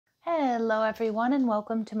Hello everyone and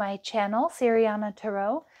welcome to my channel, Siriana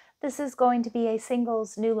Tarot. This is going to be a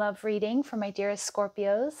singles new love reading for my dearest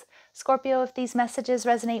Scorpios. Scorpio, if these messages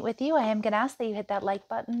resonate with you, I am going to ask that you hit that like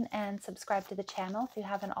button and subscribe to the channel if you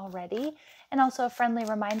haven't already. And also a friendly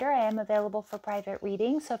reminder, I am available for private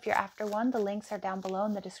readings, so if you're after one, the links are down below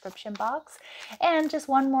in the description box. And just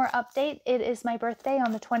one more update, it is my birthday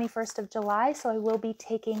on the 21st of July, so I will be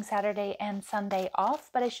taking Saturday and Sunday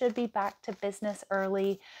off, but I should be back to business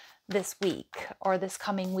early this week or this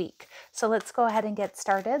coming week. So let's go ahead and get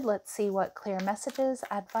started. Let's see what clear messages,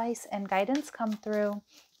 advice, and guidance come through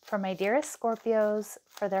for my dearest Scorpios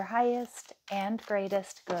for their highest and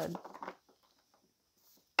greatest good.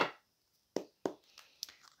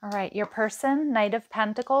 All right, your person, Knight of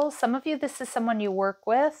Pentacles. Some of you, this is someone you work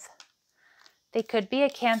with. They could be a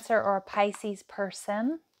Cancer or a Pisces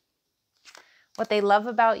person. What they love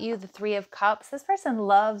about you, the Three of Cups. This person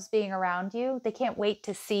loves being around you. They can't wait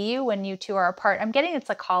to see you when you two are apart. I'm getting it's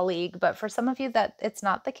a colleague, but for some of you that it's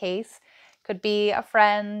not the case. Could be a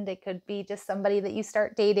friend. It could be just somebody that you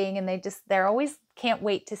start dating and they're always can't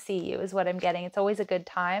wait to see you is what I'm getting. It's always a good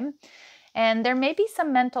time. And there may be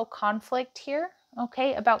some mental conflict here,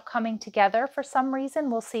 okay, about coming together for some reason.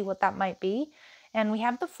 We'll see what that might be. And we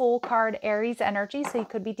have the Fool card, Aries energy, so you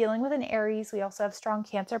could be dealing with an Aries. We also have strong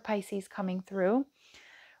Cancer, Pisces coming through.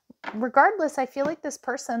 Regardless, I feel like this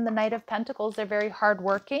person, the Knight of Pentacles, they're very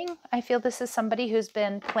hardworking. I feel this is somebody who's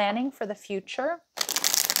been planning for the future.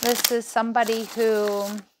 This is somebody who,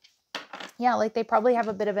 yeah, like they probably have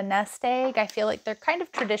a bit of a nest egg. I feel like they're kind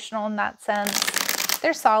of traditional in that sense.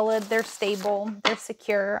 They're solid, they're stable, they're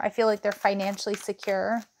secure. I feel like they're financially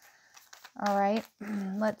secure. All right,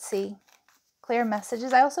 let's see. Clear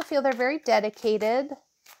messages. I also feel they're very dedicated.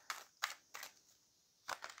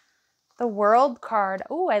 The World card.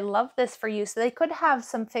 Oh, I love this for you. So they could have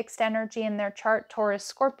some fixed energy in their chart, Taurus,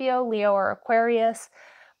 Scorpio, Leo, or Aquarius.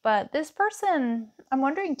 But this person, I'm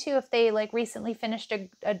wondering too if they like recently finished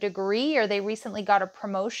a degree, or they recently got a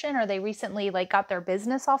promotion, or they recently like got their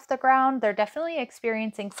business off the ground. They're definitely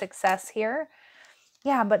experiencing success here.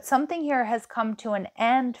 Yeah, but something here has come to an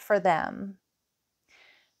end for them.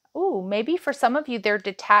 Ooh, maybe for some of you, they're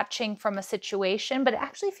detaching from a situation, but it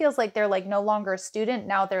actually feels like they're like no longer a student.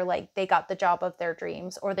 Now they're like, they got the job of their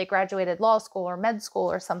dreams, or they graduated law school or med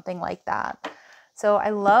school or something like that. So I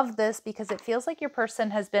love this because it feels like your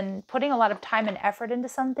person has been putting a lot of time and effort into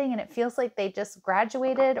something, and it feels like they just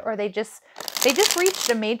graduated, or they just reached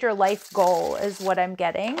a major life goal is what I'm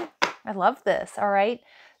getting. I love this. All right.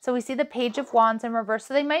 So we see the Page of Wands in reverse.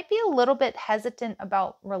 So they might be a little bit hesitant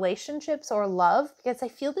about relationships or love, because I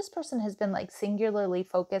feel this person has been like singularly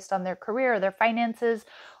focused on their career or their finances,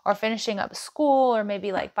 or finishing up school, or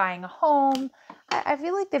maybe like buying a home. I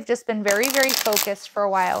feel like they've just been very, very focused for a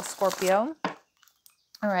while, Scorpio.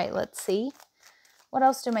 All right, let's see. What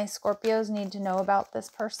else do my Scorpios need to know about this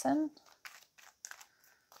person?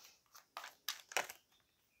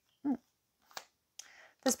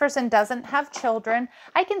 This person doesn't have children.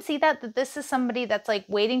 I can see that this is somebody that's like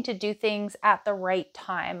waiting to do things at the right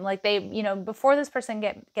time. Like they, you know, before this person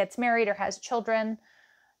gets married or has children,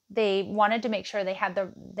 they wanted to make sure they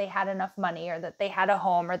had enough money, or that they had a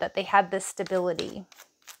home, or that they had this stability.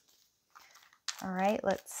 All right,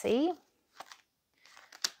 let's see.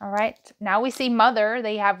 All right, now we see mother.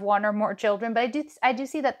 They have one or more children, but I do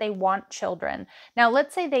see that they want children. Now,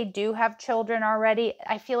 let's say they do have children already.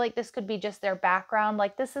 I feel like this could be just their background.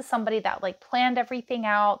 Like this is somebody that like planned everything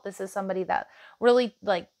out. This is somebody that really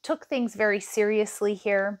like took things very seriously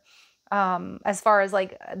here. As far as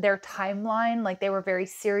like their timeline, like they were very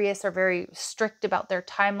serious or very strict about their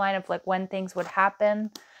timeline of like when things would happen.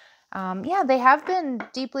 Yeah, they have been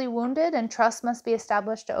deeply wounded, and trust must be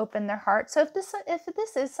established to open their heart. So if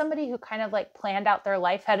this is somebody who kind of like planned out their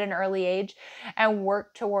life at an early age and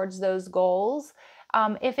worked towards those goals,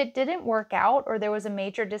 if it didn't work out, or there was a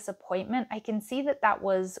major disappointment, I can see that that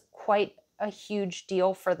was quite a huge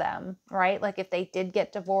deal for them, right? Like if they did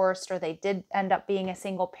get divorced, or they did end up being a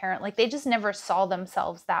single parent, like they just never saw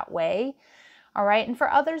themselves that way. All right. And for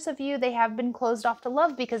others of you, they have been closed off to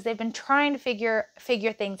love because they've been trying to figure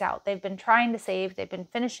things out. They've been trying to save. They've been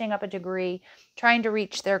finishing up a degree, trying to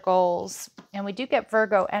reach their goals. And we do get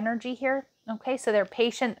Virgo energy here. Okay. So they're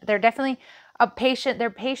patient. They're definitely patient. They're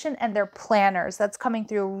patient and they're planners. That's coming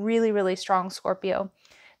through really, really strong, Scorpio.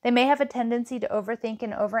 They may have a tendency to overthink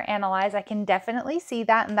and overanalyze. I can definitely see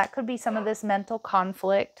that. And that could be some of this mental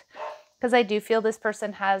conflict, because I do feel this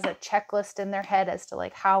person has a checklist in their head as to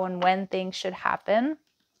like how and when things should happen.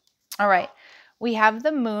 All right, we have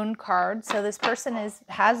the Moon card. So this person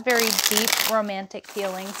has very deep romantic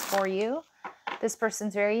feelings for you. This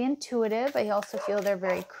person's very intuitive. I also feel they're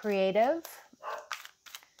very creative.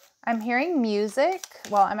 I'm hearing music.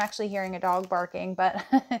 Well, I'm actually hearing a dog barking, but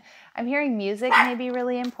I'm hearing music may be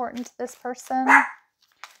really important to this person.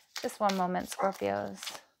 Just one moment, Scorpios.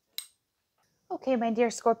 Okay, my dear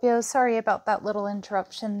Scorpios, sorry about that little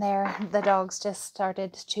interruption there. The dogs just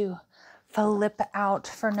started to flip out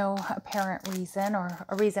for no apparent reason, or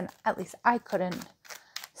a reason at least I couldn't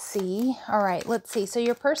see. All right, let's see. So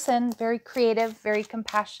your person, very creative, very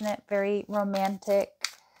compassionate, very romantic.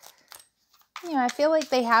 You know, I feel like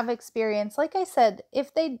they have experience. Like I said,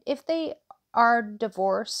 if they are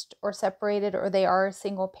divorced or separated, or they are a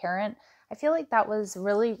single parent, I feel like that was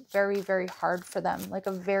really very, very hard for them. Like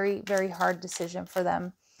a very, very hard decision for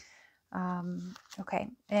them. Okay.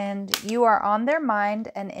 And you are on their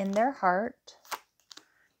mind and in their heart.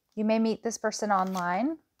 You may meet this person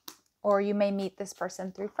online, or you may meet this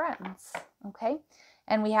person through friends. Okay.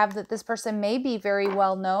 And we have that this person may be very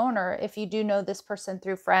well known, or if you do know this person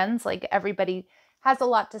through friends, like everybody has a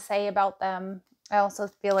lot to say about them. I also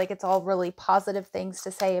feel like it's all really positive things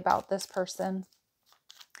to say about this person.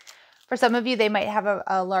 For some of you, they might have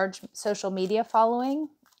a large social media following.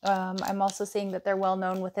 I'm also seeing that they're well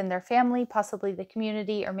known within their family, possibly the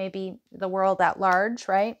community, or maybe the world at large,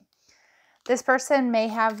 right? This person may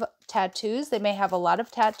have tattoos. They may have a lot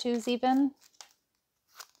of tattoos even.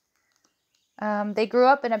 They grew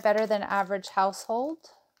up in a better than average household.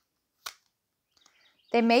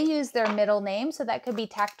 They may use their middle name, so that could be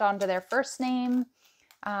tacked onto their first name,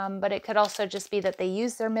 but it could also just be that they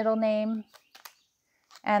use their middle name.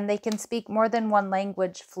 And they can speak more than one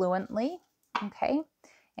language fluently, okay?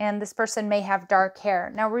 And this person may have dark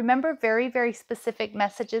hair. Now remember, very, very specific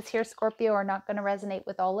messages here, Scorpio, are not going to resonate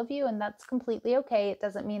with all of you, and that's completely okay. It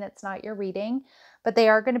doesn't mean it's not your reading, but they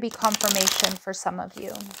are going to be confirmation for some of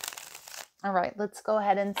you. All right, let's go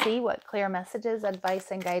ahead and see what clear messages,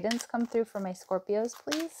 advice, and guidance come through for my Scorpios,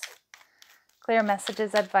 please. Clear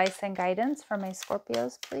messages, advice, and guidance for my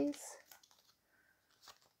Scorpios, please.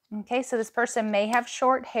 Okay, so this person may have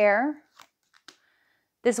short hair.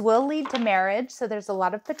 This will lead to marriage, so there's a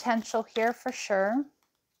lot of potential here for sure.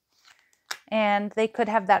 And they could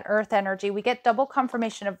have that earth energy. We get double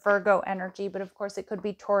confirmation of Virgo energy, but of course it could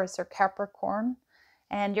be Taurus or Capricorn.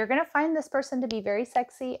 And you're going to find this person to be very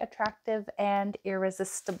sexy, attractive, and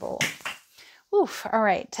irresistible. Oof, all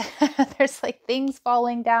right. There's like things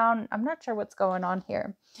falling down. I'm not sure what's going on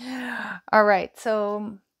here. All right,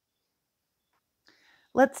 so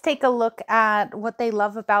let's take a look at what they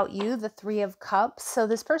love about you, the Three of Cups. So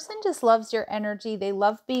this person just loves your energy. They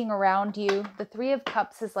love being around you. The Three of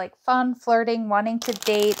Cups is like fun, flirting, wanting to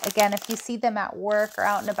date. Again, if you see them at work or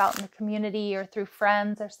out and about in the community or through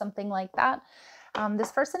friends or something like that,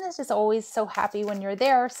 this person is just always so happy when you're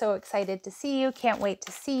there, so excited to see you, can't wait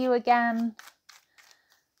to see you again.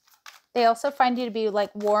 They also find you to be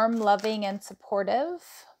like warm, loving, and supportive.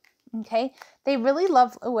 Okay, they really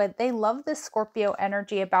love, they love this Scorpio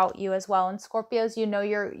energy about you as well. And Scorpios, you know,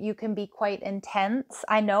 you can be quite intense.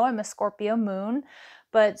 I know I'm a Scorpio moon,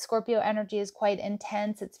 but Scorpio energy is quite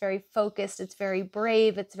intense. It's very focused. It's very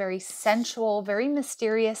brave. It's very sensual, very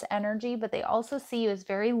mysterious energy, but they also see you as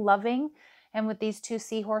very loving. And with these two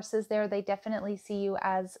seahorses there, they definitely see you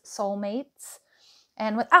as soulmates.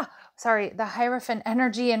 And with, the Hierophant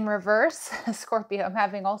energy in reverse, Scorpio, I'm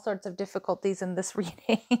having all sorts of difficulties in this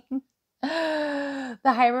reading. The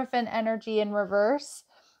Hierophant energy in reverse.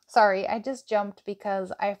 Sorry, I just jumped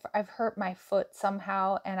because I've hurt my foot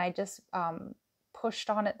somehow, and I just pushed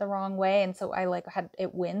on it the wrong way, and so I had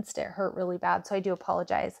it winced. It hurt really bad, so I do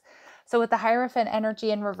apologize. So with the Hierophant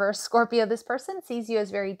energy in reverse, Scorpio, this person sees you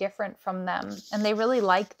as very different from them, and they really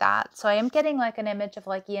like that. So I am getting like an image of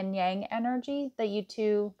like yin yang energy, that you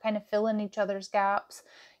two kind of fill in each other's gaps.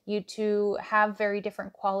 You two have very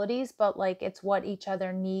different qualities, but like it's what each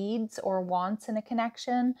other needs or wants in a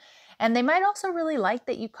connection. And they might also really like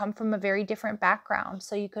that you come from a very different background.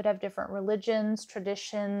 So you could have different religions,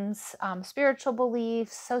 traditions, spiritual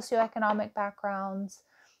beliefs, socioeconomic backgrounds,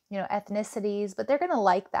 you know, ethnicities, but they're going to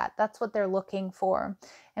like that. That's what they're looking for.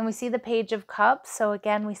 And we see the Page of Cups. So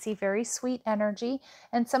again, we see very sweet energy.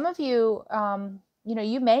 And some of you, you know,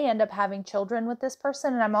 you may end up having children with this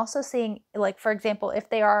person. And I'm also seeing, like, for example, if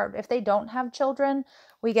they don't have children,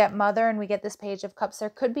 we get mother and we get this Page of Cups. There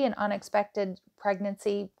could be an unexpected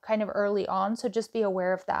pregnancy kind of early on. So just be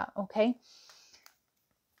aware of that. Okay.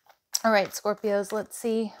 All right, Scorpios, let's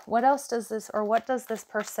see. What else does what does this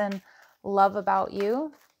person love about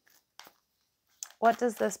you? What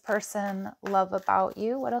does this person love about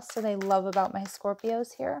you? What else do they love about my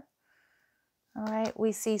Scorpios here? All right,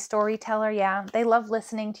 we see storyteller. Yeah, they love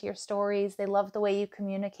listening to your stories. They love the way you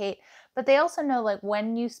communicate, but they also know like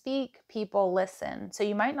when you speak, people listen. So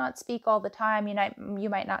you might not speak all the time. You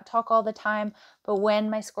might not talk all the time, but when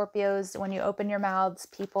my Scorpios, when you open your mouths,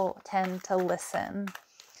 people tend to listen.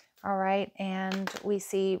 All right, and we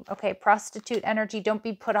see, okay, prostitute energy. Don't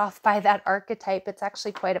be put off by that archetype. It's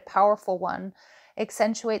actually quite a powerful one.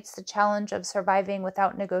 Accentuates the challenge of surviving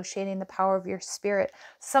without negotiating the power of your spirit.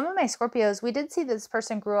 Some of my Scorpios, we did see this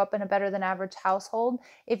person grew up in a better than average household.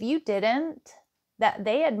 If you didn't, that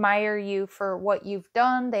they admire you for what you've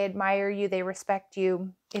done. They admire you. They respect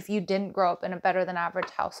you if you didn't grow up in a better than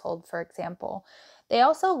average household, for example. They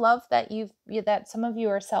also love that that some of you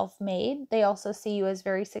are self-made. They also see you as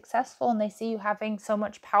very successful, and they see you having so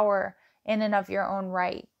much power in and of your own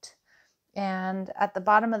right. And at the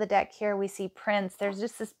bottom of the deck here, we see Prince. There's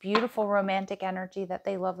just this beautiful romantic energy that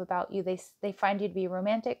they love about you. They find you to be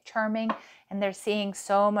romantic, charming, and they're seeing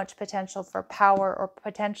so much potential for power, or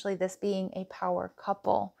potentially this being a power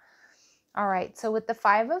couple. All right, so with the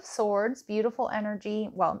Five of Swords, beautiful energy.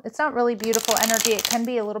 Well, it's not really beautiful energy. It can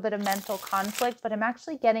be a little bit of mental conflict, but I'm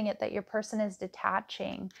actually getting it that your person is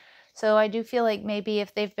detaching. So I do feel like maybe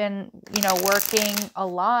if they've been, working a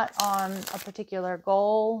lot on a particular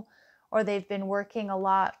goal, or they've been working a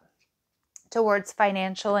lot towards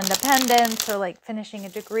financial independence, or like finishing a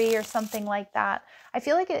degree or something like that, I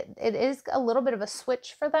feel like it is a little bit of a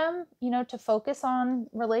switch for them, to focus on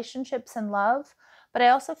relationships and love. But I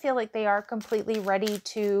also feel like they are completely ready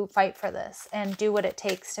to fight for this and do what it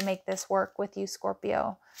takes to make this work with you,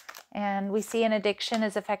 Scorpio. And we see an addiction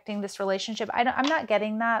is affecting this relationship. I'm not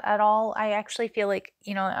getting that at all. I actually feel like,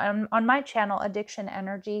 on my channel, addiction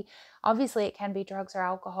energy, obviously it can be drugs or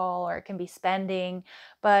alcohol, or it can be spending,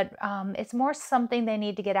 but it's more something they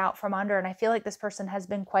need to get out from under. And I feel like this person has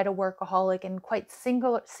been quite a workaholic and quite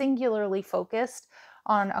singularly focused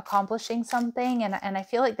on accomplishing something, and I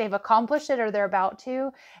feel like they've accomplished it, or they're about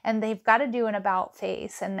to, and they've got to do an about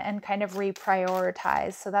face and kind of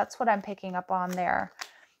reprioritize. So that's what I'm picking up on there.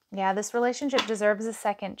 Yeah, this relationship deserves a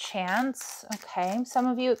second chance. Okay, some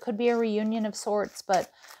of you, it could be a reunion of sorts,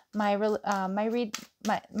 but my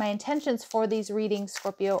intentions for these readings,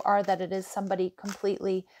 Scorpio, are that it is somebody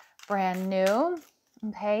completely brand new.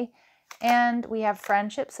 Okay, and we have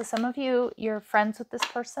friendship. So some of you, you're friends with this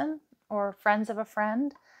person, or friends of a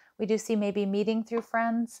friend. We do see maybe meeting through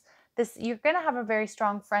friends. You're going to have a very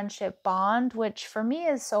strong friendship bond, which for me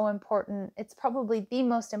is so important. It's probably the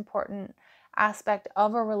most important aspect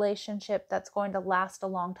of a relationship that's going to last a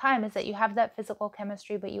long time, is that you have that physical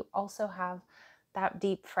chemistry, but you also have that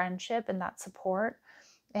deep friendship and that support.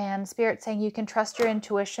 And Spirit saying you can trust your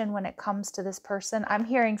intuition when it comes to this person. I'm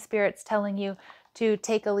hearing Spirits telling you to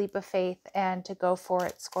take a leap of faith and to go for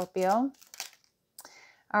it, Scorpio.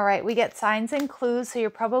 All right, we get signs and clues. So you're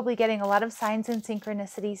probably getting a lot of signs and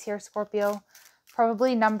synchronicities here, Scorpio.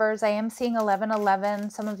 Probably numbers. I am seeing 1111.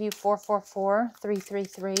 Some of you 444,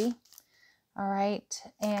 333. All right,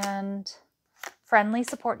 and friendly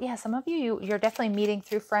support. Yeah, some of you're definitely meeting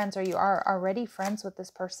through friends, or you are already friends with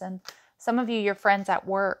this person. Some of you, you're friends at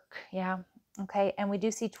work. Yeah, okay. And we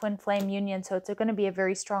do see twin flame union, so it's going to be a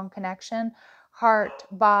very strong connection. Heart,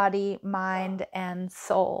 body, mind, and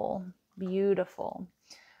soul. Beautiful.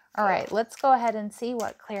 All right, let's go ahead and see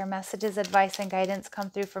what clear messages, advice, and guidance come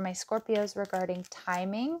through for my Scorpios regarding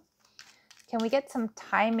timing. Can we get some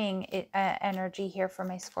timing energy here for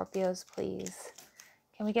my Scorpios, please?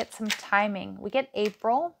 Can we get some timing? We get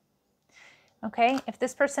April. Okay, if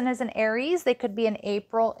this person is an Aries, they could be an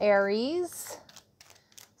April Aries.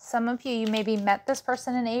 Some of you maybe met this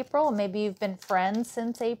person in April. Maybe you've been friends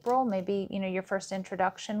since April. Maybe, your first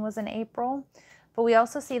introduction was in April. But we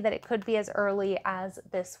also see that it could be as early as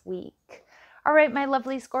this week. All right, my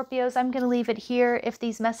lovely Scorpios, I'm going to leave it here. If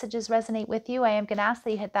these messages resonate with you, I am going to ask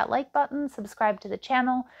that you hit that like button, subscribe to the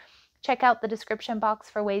channel, check out the description box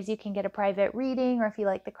for ways you can get a private reading, or if you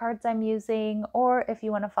like the cards I'm using, or if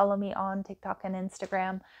you want to follow me on TikTok and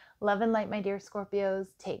Instagram. Love and light, my dear Scorpios.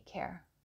 Take care.